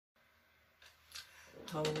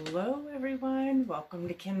Hello everyone, welcome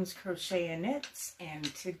to Kim's Crochet and Knits, and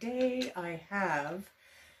today I have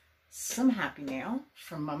some happy mail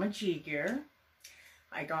from Mama G Gear.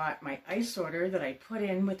 I got my ice order that I put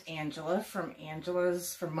in with Angela from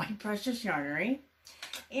My Precious Yarnery,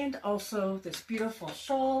 and also this beautiful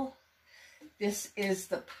shawl. This is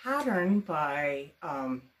the pattern by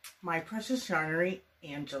My Precious Yarnery,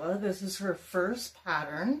 Angela. This is her first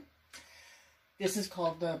pattern. This is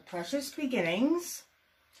called the Precious Beginnings,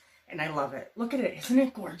 and I love it. Look at it. Isn't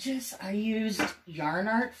it gorgeous? I used yarn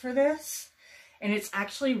art for this, and it's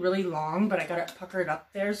actually really long, but I got it puckered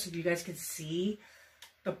up there so you guys can see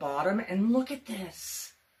the bottom. And look at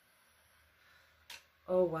this.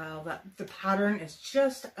 Oh, wow. The pattern is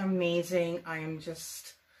just amazing. I am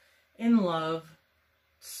just in love.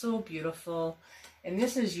 So beautiful. And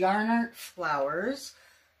this is yarn art flowers.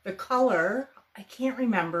 The color, I can't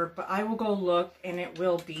remember, but I will go look and it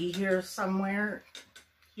will be here somewhere.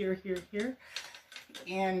 Here.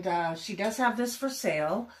 And she does have this for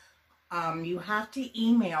sale. You have to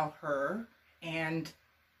email her, and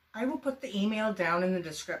I will put the email down in the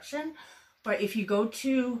description. But if you go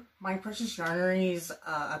to My Precious Yarnery's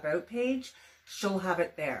About page, she'll have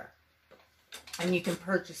it there. And you can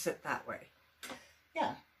purchase it that way.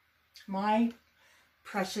 Yeah. My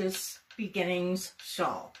Precious Beginnings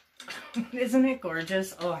shawl. Isn't it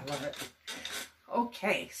gorgeous? Oh, I love it.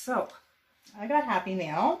 Okay, so I got happy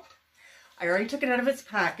mail. I already took it out of its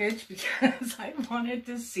package because I wanted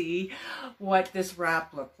to see what this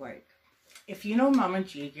wrap looked like. If you know Mama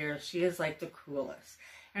G Gear, she is like the coolest.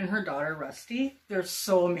 And her daughter Rusty, they're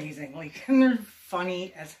so amazing. Like, and they're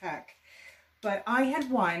funny as heck. But I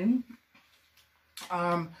had won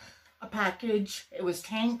a package. It was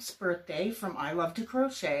Tank's birthday from I Love to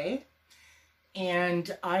Crochet.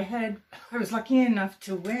 And I was lucky enough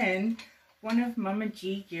to win one of Mama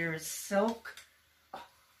G Gear's silk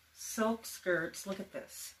skirts. Look at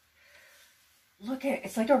this. Look at it.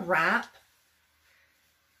 It's like a wrap.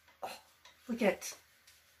 Oh, look at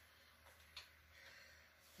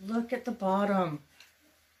the bottom.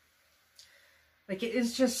 Like, it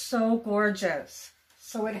is just so gorgeous.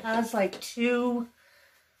 So it has like two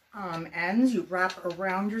ends. You wrap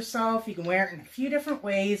around yourself. You can wear it in a few different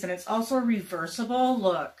ways, and it's also reversible.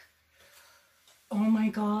 Look. Oh my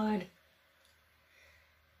god.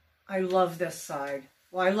 I love this side.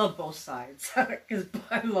 Well, I love both sides because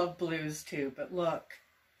I love blues too, but look.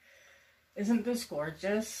 Isn't this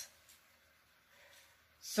gorgeous?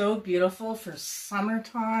 So beautiful for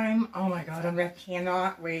summertime. Oh my god, I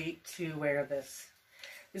cannot wait to wear this.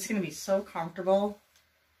 It's going to be so comfortable.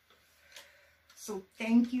 So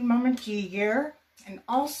thank you, Mama G Gear. And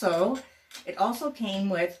also, it also came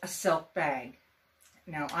with a silk bag.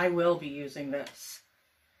 Now, I will be using this.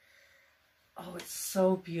 Oh, it's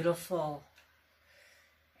so beautiful.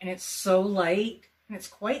 And it's so light, and it's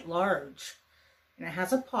quite large. And it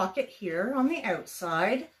has a pocket here on the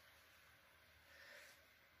outside.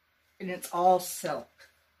 And it's all silk.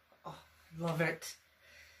 Oh, I love it.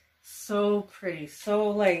 So pretty, so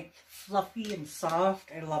like fluffy and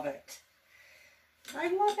soft. I love it. I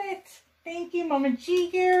love it. Thank you, Mama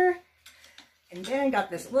G Gear. And then I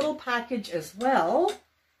got this little package as well.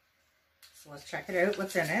 So let's check it out.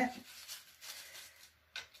 What's in it?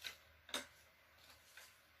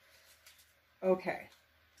 Okay.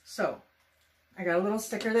 So I got a little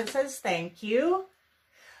sticker that says thank you.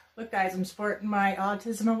 Look, guys, I'm sporting my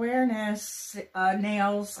autism awareness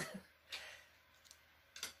nails.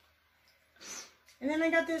 And then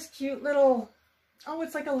I got this cute little, oh,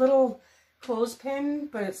 it's like a little clothespin,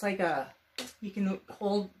 but it's like you can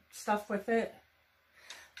hold stuff with it.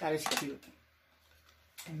 That is cute.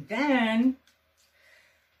 And then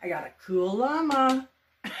I got a cool llama.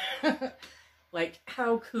 Like,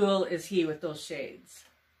 how cool is he with those shades?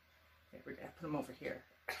 Okay, we're gonna put him over here.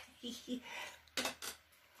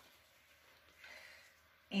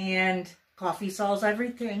 And coffee solves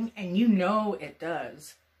everything, and you know it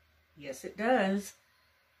does. Yes, it does.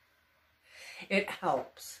 It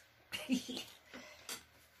helps.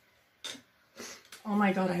 Oh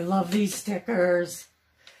my god, I love these stickers.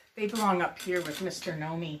 They belong up here with Mr.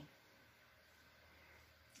 Nomi.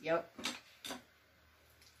 Yep.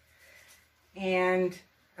 And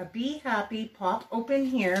a Be Happy pop open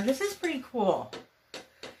here. This is pretty cool.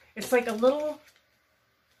 It's like a little,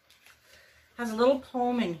 has a little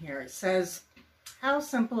poem in here. It says, how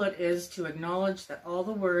simple it is to acknowledge that all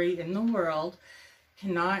the worry in the world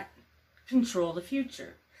cannot control the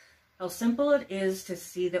future. How simple it is to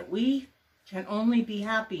see that we can only be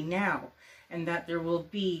happy now, and that there will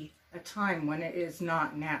be a time when it is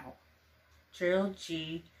not now. Gerald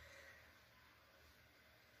G.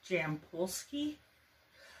 Jampolsky.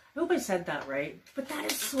 I hope I said that right. But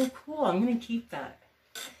that is so cool. I'm going to keep that.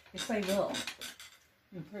 Yes, I will.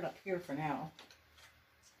 I'm going to put it up here for now.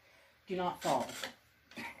 Do not fall.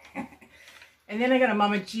 And then I got a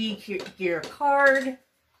Mama G Gear card.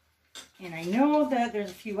 And I know that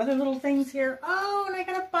there's a few other little things here. Oh, and I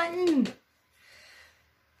got a button.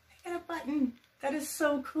 I got a button. That is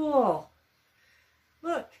so cool.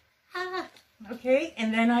 Look. Ah. Okay,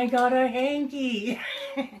 and then I got a hanky.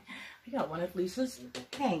 I got one of Lisa's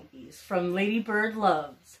hankies from Lady Bird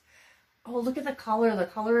Loves. Oh, look at the color. The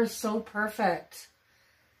color is so perfect.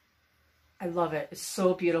 I love it. It's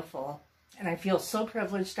so beautiful. And I feel so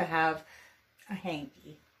privileged to have a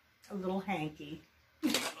hanky. A little hanky.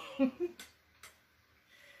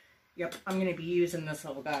 Yep, I'm going to be using this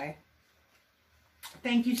little guy.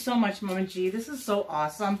 Thank you so much, Mama G. This is so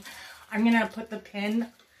awesome. I'm going to put the pin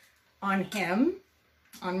on him,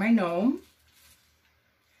 on my gnome.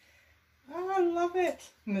 Oh, I love it.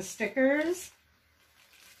 And the stickers.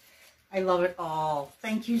 I love it all.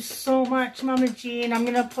 Thank you so much, Mama G. And I'm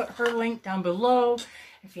going to put her link down below.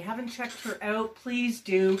 If you haven't checked her out, please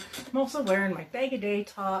do. I'm also wearing my Bag a Day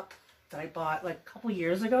top that I bought like a couple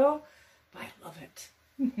years ago. But I love it.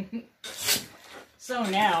 So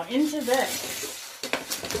now, into this.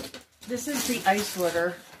 This is the ice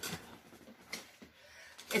litter.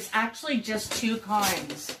 It's actually just two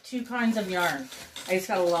kinds of yarn. I just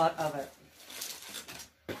got a lot of it.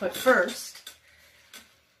 But first,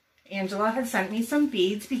 Angela had sent me some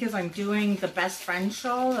beads because I'm doing the best friend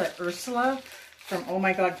shawl that Ursula from Oh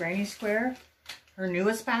My God Granny Square, her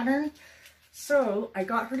newest pattern. So I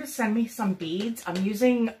got her to send me some beads. I'm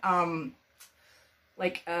using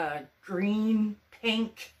like a green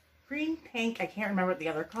pink, I can't remember what the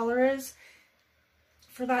other color is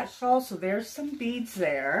for that shawl. So there's some beads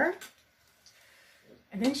there.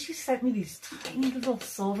 And then she sent me these tiny little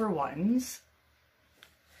silver ones.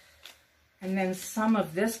 And then some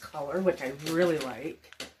of this color, which I really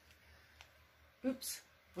like. Oops,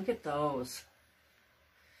 look at those.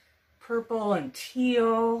 Purple and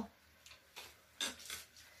teal.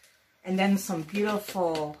 And then some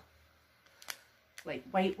beautiful, like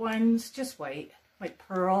white ones, just white, like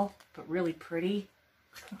pearl, but really pretty.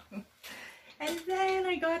 And then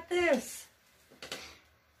I got this.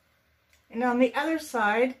 And on the other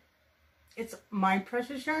side, it's My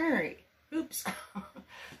Precious Yarnery. Oops.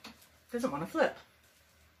 Doesn't want to flip.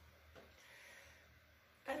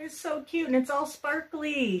 That is so cute, and it's all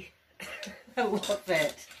sparkly. I love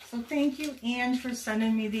it. So thank you, Anne, for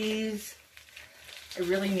sending me these. I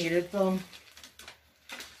really needed them.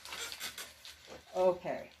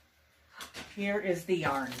 Okay. Here is the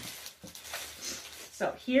yarn.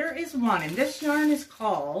 So here is one, and this yarn is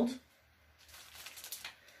called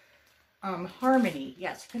Harmony.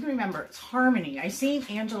 Yes, I couldn't remember. It's Harmony. I seen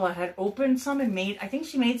Angela had opened some and made, I think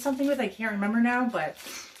she made something with, I can't remember now, but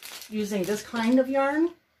using this kind of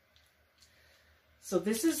yarn. So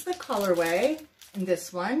this is the colorway in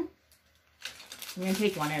this one. I'm going to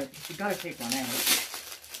take one out. You got to take one out.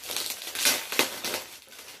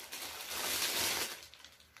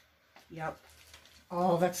 Yep.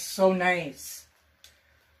 Oh, that's so nice.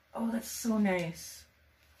 Oh, that's so nice.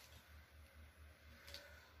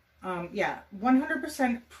 Yeah,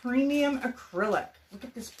 100% premium acrylic. Look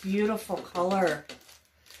at this beautiful color.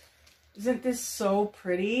 Isn't this so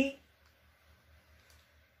pretty?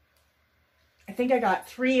 I think I got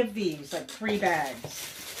 3 of these, like 3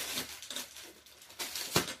 bags.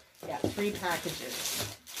 Yeah, 3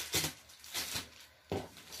 packages.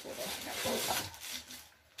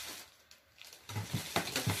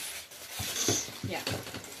 Yeah.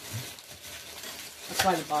 That's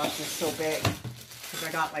why the box is so big. Because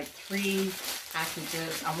I got like 3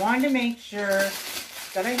 packages. I wanted to make sure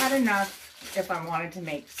that I had enough if I wanted to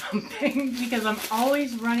make something. Because I'm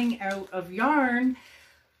always running out of yarn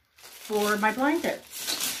for my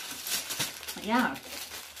blankets. Yeah.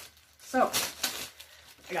 So,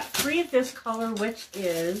 I got 3 of this color, which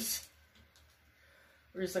is,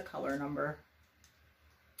 where's the color number?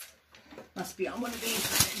 Must be on one of these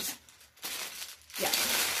sides. Yeah.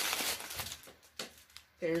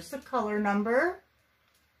 There's the color number.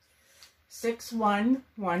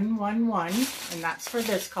 61111, and that's for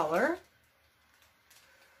this color.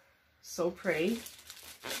 So pretty.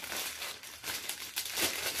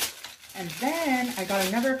 And then I got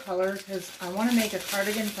another color because I want to make a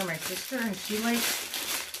cardigan for my sister, and she likes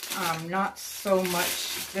not so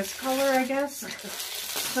much this color, I guess.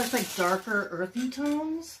 So it's like darker earthy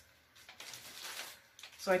tones.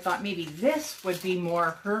 So I thought maybe this would be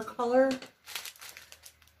more her color.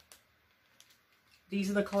 These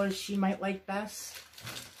are the colors she might like best.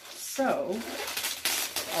 So,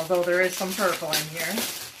 although there is some purple in here,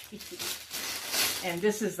 And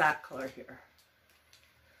this is that color here.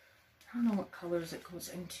 I don't know what colors it goes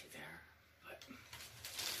into there, but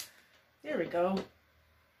there we go.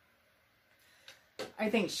 I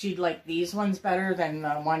think she'd like these ones better than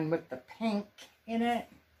the one with the pink in it.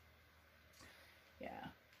 Yeah.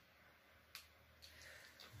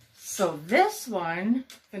 So this one,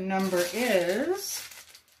 the number is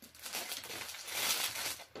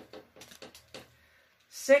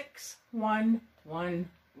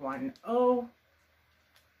 61110.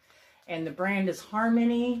 And the brand is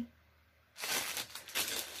Harmony.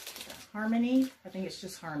 Harmony? I think it's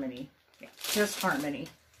just Harmony. Yeah, just Harmony.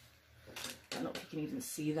 I don't know if you can even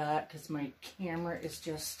see that because my camera is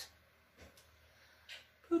just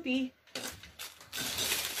poopy.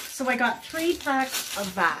 So I got 3 packs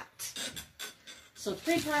of that. So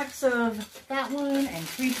 3 packs of that one and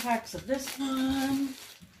 3 packs of this one.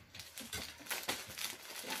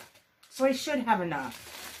 So I should have enough.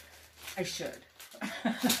 I should.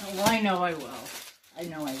 Well, I know I will. I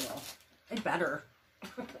know I will. I better.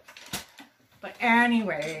 But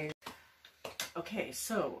anyway. Okay,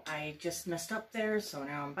 so I just messed up there, so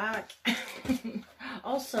now I'm back.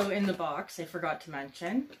 Also in the box, I forgot to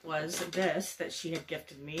mention, was this that she had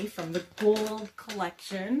gifted me from the Gold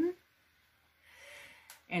Collection.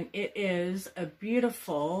 And it is a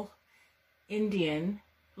beautiful Indian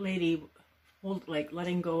lady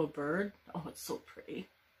letting go a bird. Oh, it's so pretty.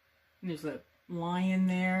 And there's a lion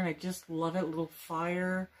there, and I just love it, a little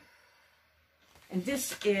fire. And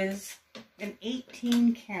this is an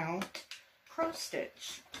 18 count cross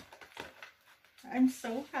stitch. I'm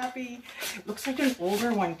so happy. It looks like an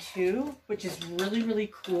older one too, which is really,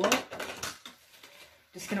 really cool.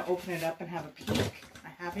 Just gonna open it up and have a peek. I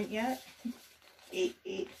haven't yet.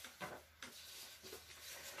 Okay.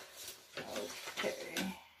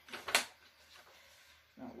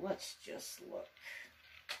 Now let's just look.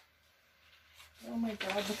 Oh my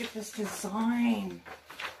God, look at this design.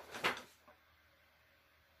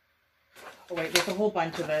 Oh wait, there's a whole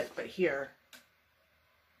bunch of it, but here.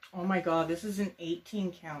 Oh my God, this is an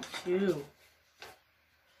 18 count too.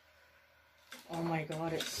 Oh my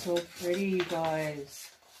God, it's so pretty, you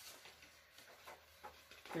guys.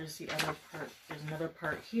 There's the other part. There's another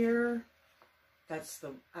part here. That's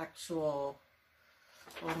the actual,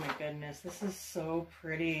 oh my goodness, this is so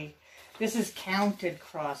pretty. This is counted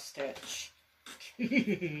cross stitch.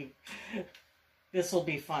 This will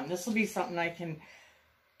be fun. This will be something I can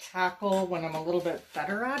tackle when I'm a little bit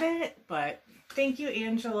better at it. But thank you,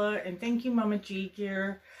 Angela, and thank you, Mama G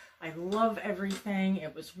Gear. I love everything.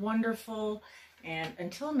 It was wonderful. And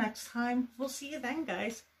until next time, we'll see you then,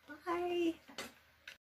 guys. Bye.